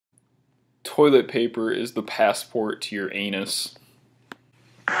Toilet paper is the passport to your anus.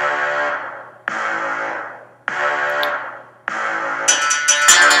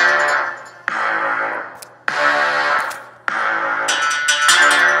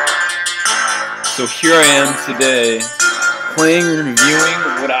 So here I am today, playing and reviewing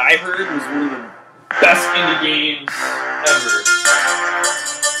what I heard was one of the best indie games ever.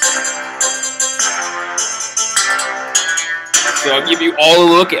 So I'll give you all a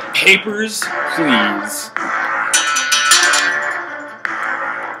look at Papers, Please.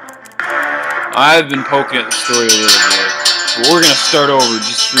 I've been poking at the story a little bit, but we're gonna start over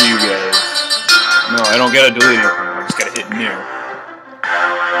just for you guys. No, I don't gotta delete anything, I just gotta hit new.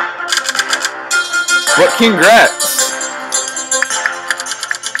 But congrats!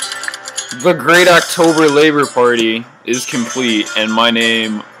 The Great October Labor Party is complete, and my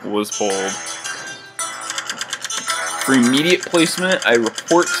name was pulled. For immediate placement, I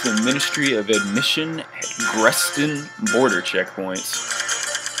report to the Ministry of Admission at Greston border checkpoints.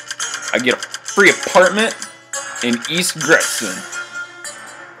 I get a free apartment in East Greston,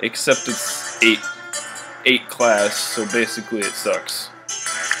 except it's 8 class, so basically it sucks.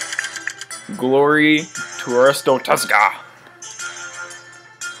 Glory to Aristotuska.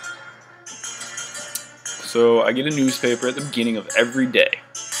 So I get a newspaper at the beginning of every day,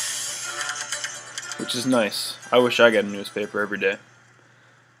 which is nice. I wish I got a newspaper every day.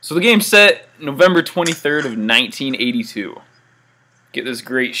 So the game's set November 23rd of 1982. Get this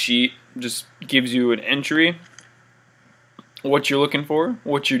great sheet. Just gives you an entry, what you're looking for,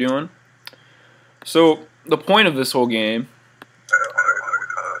 what you're doing. So the point of this whole game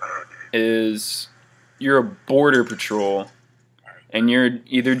is you're a border patrol, and you're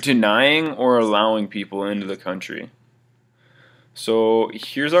either denying or allowing people into the country. So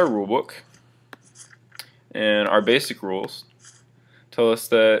here's our rulebook, and our basic rules tell us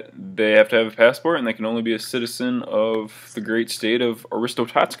that they have to have a passport and they can only be a citizen of the great state of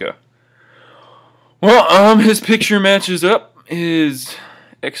Aristotuska. Well, his picture matches up. His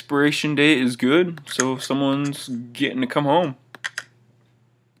expiration date is good, so someone's getting to come home.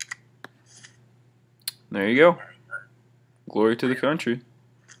 There you go. Glory to the country.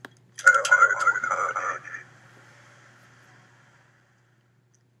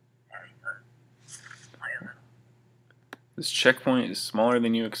 This checkpoint is smaller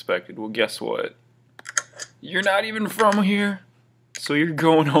than you expected. Well, guess what? You're not even from here, so you're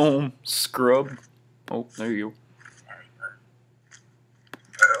going home, scrub. Oh, there you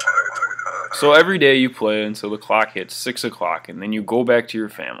go. So every day you play until the clock hits 6 o'clock, and then you go back to your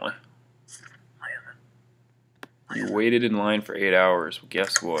family. You waited in line for 8 hours. Well,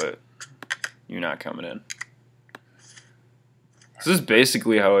 guess what? You're not coming in. This is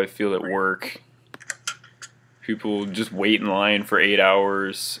basically how I feel at work. People just wait in line for 8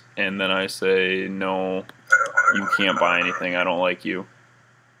 hours, and then I say, no, you can't buy anything. I don't like you.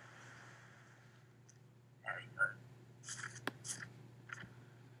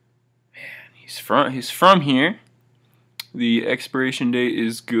 Man, he's from here. The expiration date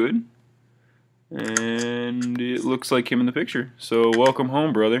is good. And it looks like him in the picture. So welcome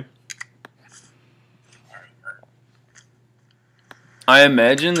home, brother. I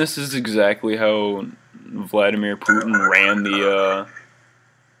imagine this is exactly how Vladimir Putin ran the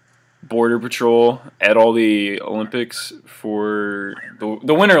border patrol at all the Olympics for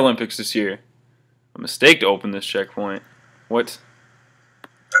the Winter Olympics this year. A mistake to open this checkpoint. What?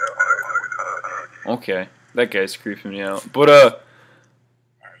 Okay, that guy's creeping me out. But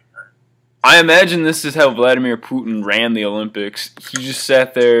I imagine this is how Vladimir Putin ran the Olympics. He just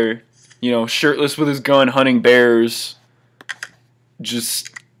sat there, you know, shirtless with his gun, hunting bears. Just,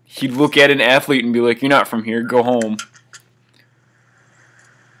 he'd look at an athlete and be like, you're not from here, go home.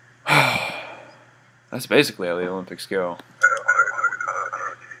 That's basically how the Olympics go.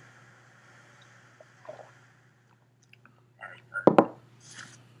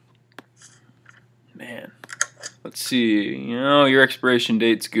 Man. Let's see, you know, your expiration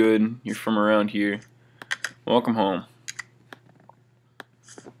date's good. You're from around here. Welcome home.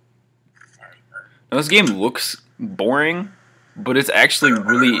 Now, this game looks boring, but it's actually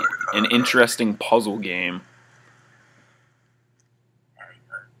really an interesting puzzle game.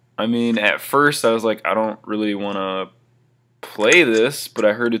 I mean, at first I was like, I don't really want to play this, but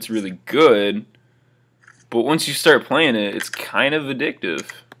I heard it's really good. But once you start playing it, it's kind of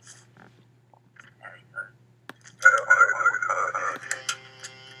addictive.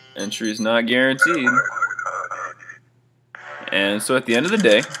 Entry is not guaranteed. And so at the end of the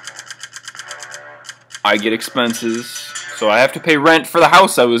day, I get expenses. So I have to pay rent for the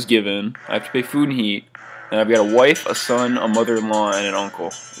house I was given. I have to pay food and heat. And I've got a wife, a son, a mother-in-law, and an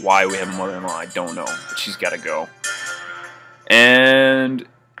uncle. Why we have a mother-in-law, I don't know. But she's got to go. And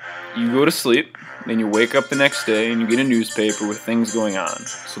you go to sleep. Then you wake up the next day and you get a newspaper with things going on.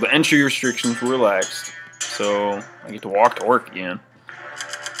 So the entry restrictions were relaxed. So I get to walk to work again.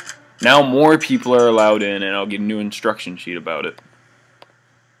 Now more people are allowed in, and I'll get a new instruction sheet about it.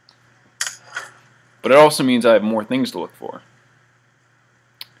 But it also means I have more things to look for.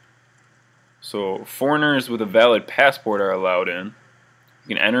 So foreigners with a valid passport are allowed in.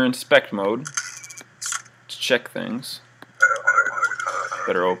 You can enter inspect mode to check things.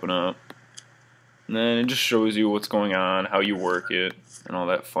 Better open up. And then it just shows you what's going on, how you work it, and all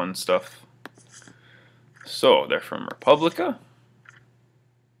that fun stuff. So, they're from Republica.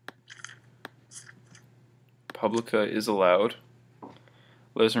 Republica is allowed.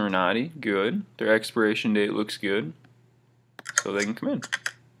 Les Renati, good. Their expiration date looks good. So they can come in.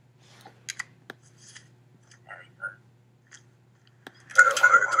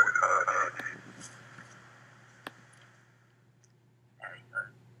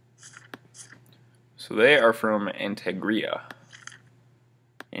 So they are from Antegria.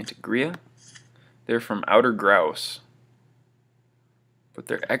 Antegria? They're from Outer Grouse. But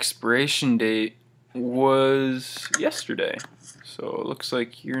their expiration date was yesterday. So it looks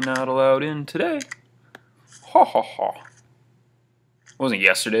like you're not allowed in today. Ha ha ha. It wasn't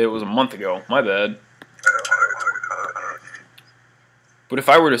yesterday, it was a month ago. My bad. But if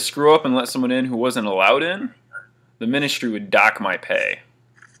I were to screw up and let someone in who wasn't allowed in, the ministry would dock my pay.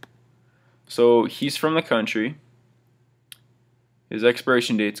 So he's from the country. His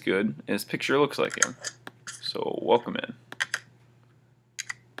expiration date's good. And his picture looks like him. So welcome in.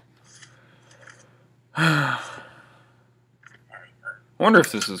 I wonder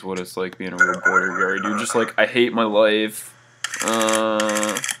if this is what it's like being a real border guard. You're just like, I hate my life.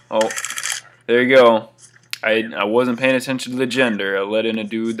 Oh, there you go. I wasn't paying attention to the gender. I let in a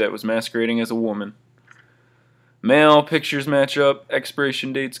dude that was masquerading as a woman. Male, pictures match up.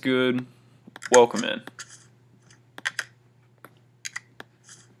 Expiration date's good. Welcome in.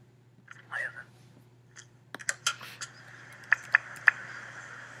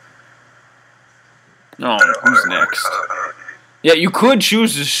 Oh, who's next? Yeah, you could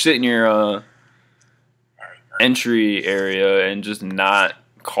choose to sit in your entry area and just not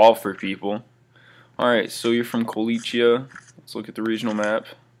call for people. Alright, so you're from Kolichia. Let's look at the regional map.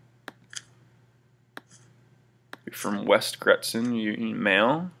 You're from West Gretson. You're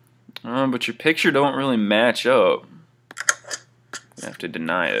male. But your picture don't really match up. You have to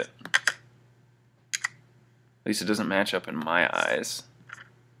deny it. At least it doesn't match up in my eyes.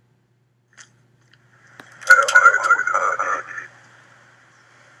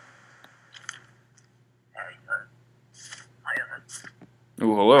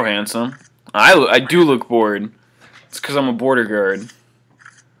 Ooh, hello, handsome. I do look bored. It's because I'm a border guard.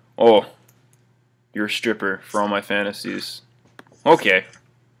 Oh, you're a stripper for all my fantasies. Okay.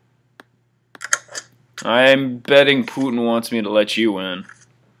 I'm betting Putin wants me to let you in.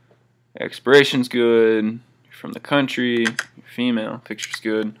 Expiration's good. You're from the country. You're female. Picture's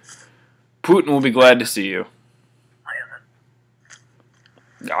good. Putin will be glad to see you.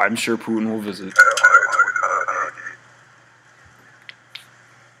 I'm sure Putin will visit.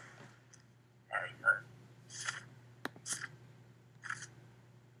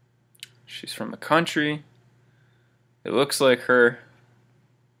 She's from the country. It looks like her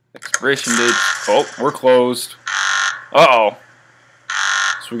expiration date. Oh, we're closed. Uh-oh.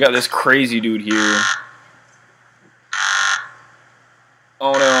 So we got this crazy dude here.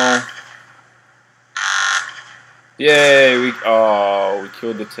 Oh no. Yay, we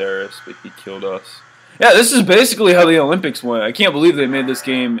killed the terrorist, but he killed us. Yeah, this is basically how the Olympics went. I can't believe they made this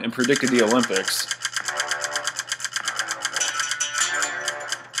game and predicted the Olympics.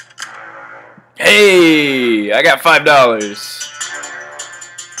 Hey, I got $5.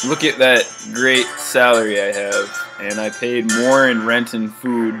 Look at that great salary I have. And I paid more in rent and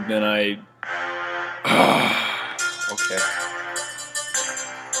food than I... Okay.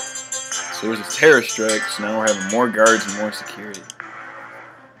 So there's a terror strike, so now we're having more guards and more security.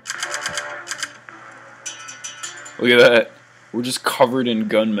 Look at that. We're just covered in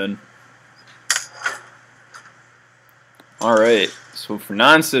gunmen. Alright, so for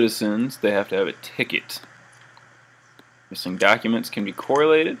non-citizens, they have to have a ticket. Missing documents can be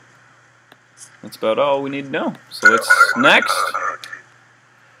correlated. That's about all we need to know. So let's next.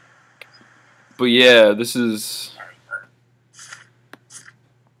 But yeah, this is...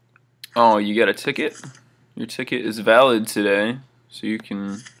 Oh, you got a ticket? Your ticket is valid today, so you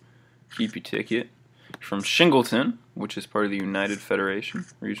can keep your ticket. From Shingleton, which is part of the United Federation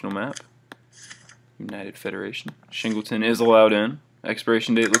regional map. United Federation. Shingleton is allowed in.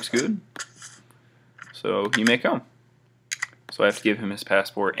 Expiration date looks good. So he may come. So I have to give him his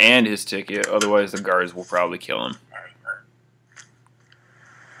passport and his ticket, otherwise the guards will probably kill him.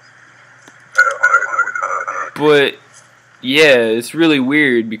 But yeah, it's really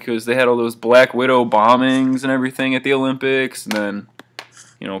weird because they had all those Black Widow bombings and everything at the Olympics, and then,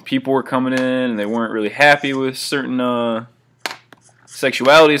 you know, people were coming in and they weren't really happy with certain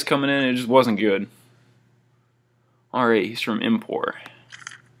sexualities coming in. It just wasn't good. Alright, he's from Impor.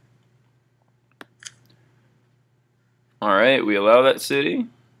 Alright, we allow that city.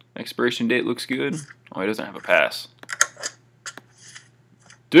 Expiration date looks good. Oh, he doesn't have a pass.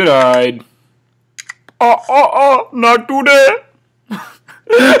 Denied. Not today.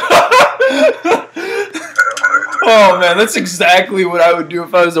 Oh man, that's exactly what I would do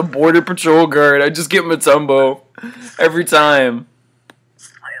if I was a border patrol guard. I'd just get Matumbo every time.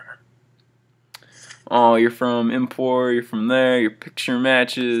 Oh, you're from Impor, you're from there, your picture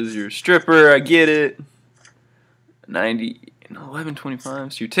matches, you're a stripper, I get it. 90 and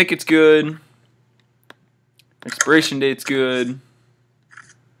 11:25, so your ticket's good. Expiration date's good.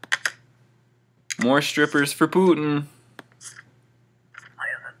 More strippers for Putin.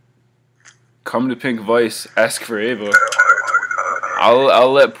 Come to Pink Vice, ask for Ava.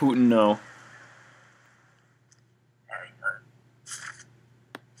 I'll let Putin know.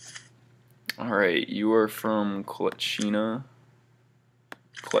 Alright, you are from Klechia.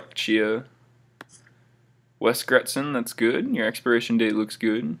 West Gretson, that's good. Your expiration date looks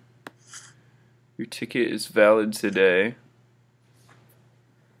good. Your ticket is valid today.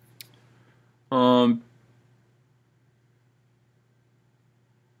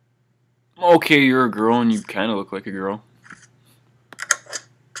 Okay, you're a girl and you kind of look like a girl.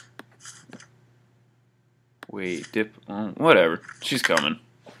 Wait, dip. Oh, whatever. She's coming.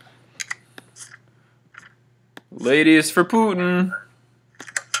 Ladies for Putin.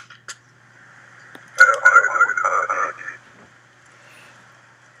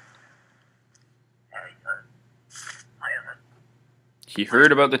 He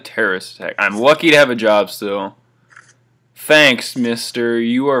heard about the terrorist attack. I'm lucky to have a job still. Thanks, mister.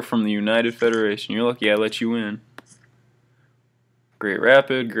 You are from the United Federation. You're lucky I let you in. Great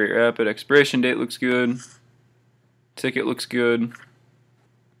Rapid, Great Rapid. Expiration date looks good. Ticket looks good.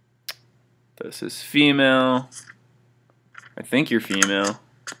 This is female. I think you're female.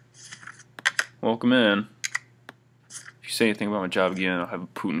 Welcome in. If you say anything about my job again, I'll have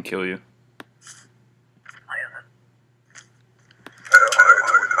Putin kill you.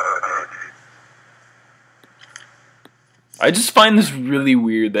 I just find this really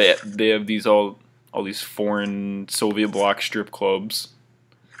weird that they have these all these foreign Soviet bloc strip clubs.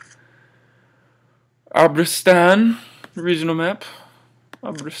 Abristan, regional map.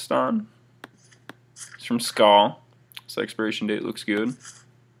 Abristan. It's from Skal. So expiration date looks good.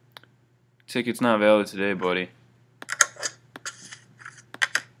 Ticket's not valid today, buddy.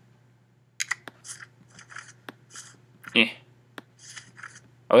 Eh.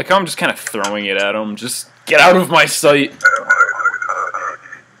 I like how I'm just kind of throwing it at him. Just get out of my sight.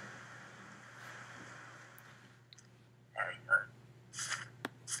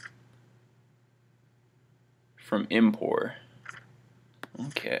 From Impor.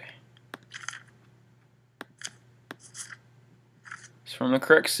 Okay. It's from the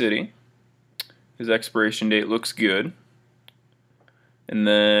correct city. His expiration date looks good. And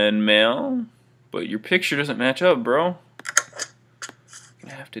then male. But your picture doesn't match up, bro. I'm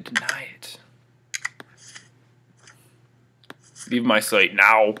gonna have to deny it. Leave my site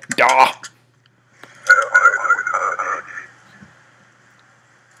now. Duh!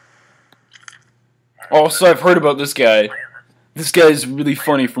 Also, I've heard about this guy. This guy is really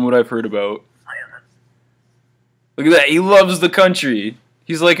funny from what I've heard about. Look at that. He loves the country.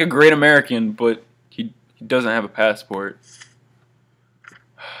 He's like a great American, but he doesn't have a passport.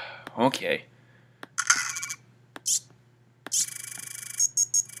 Okay.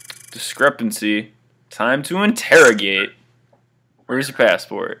 Discrepancy. Time to interrogate. Where's your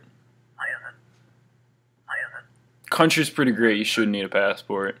passport? Country's pretty great. You shouldn't need a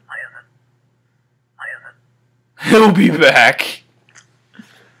passport. He'll be back.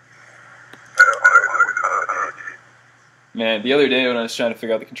 Man, the other day when I was trying to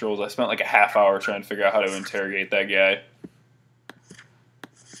figure out the controls, I spent like a half hour trying to figure out how to interrogate that guy.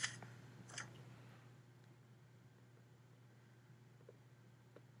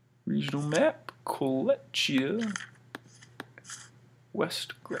 Regional map, Kolechia.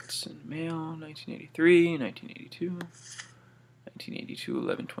 West Gretson, male, 1983, 1982, 1982,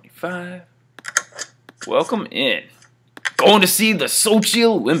 11/25. Welcome in. Going to see the Sochi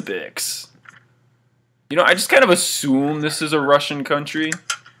Olympics. You know, I just kind of assume this is a Russian country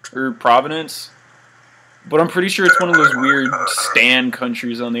or province, but I'm pretty sure it's one of those weird stand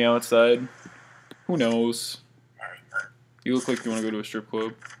countries on the outside. Who knows? You look like you want to go to a strip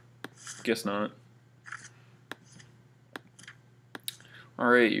club. Guess not.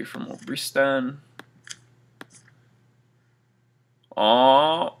 Alright, you're from Obristan.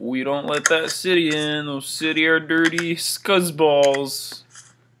 Aw, we don't let that city in. Those city are dirty scuzzballs.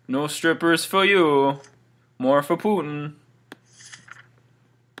 No strippers for you. More for Putin.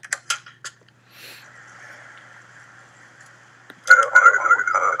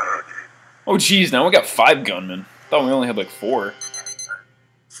 Oh geez, now we got 5 gunmen. Thought we only had like 4.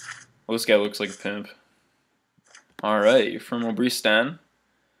 Well, this guy looks like a pimp. Alright, you're from Obristan.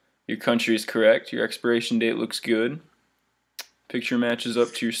 Your country is correct. Your expiration date looks good. Picture matches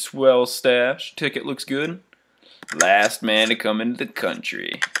up to your swell stash. Ticket looks good. Last man to come into the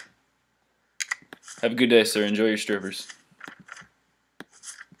country. Have a good day, sir. Enjoy your strippers.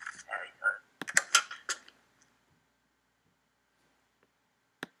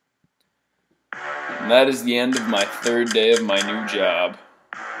 And that is the end of my 3rd day of my new job.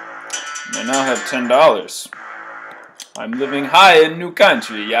 And I now have $10. I'm living high in new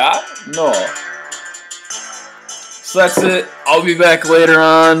country, yeah? No. So that's it. I'll be back later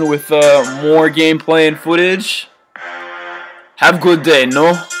on with more gameplay and footage. Have a good day,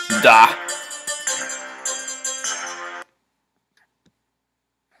 no? Da.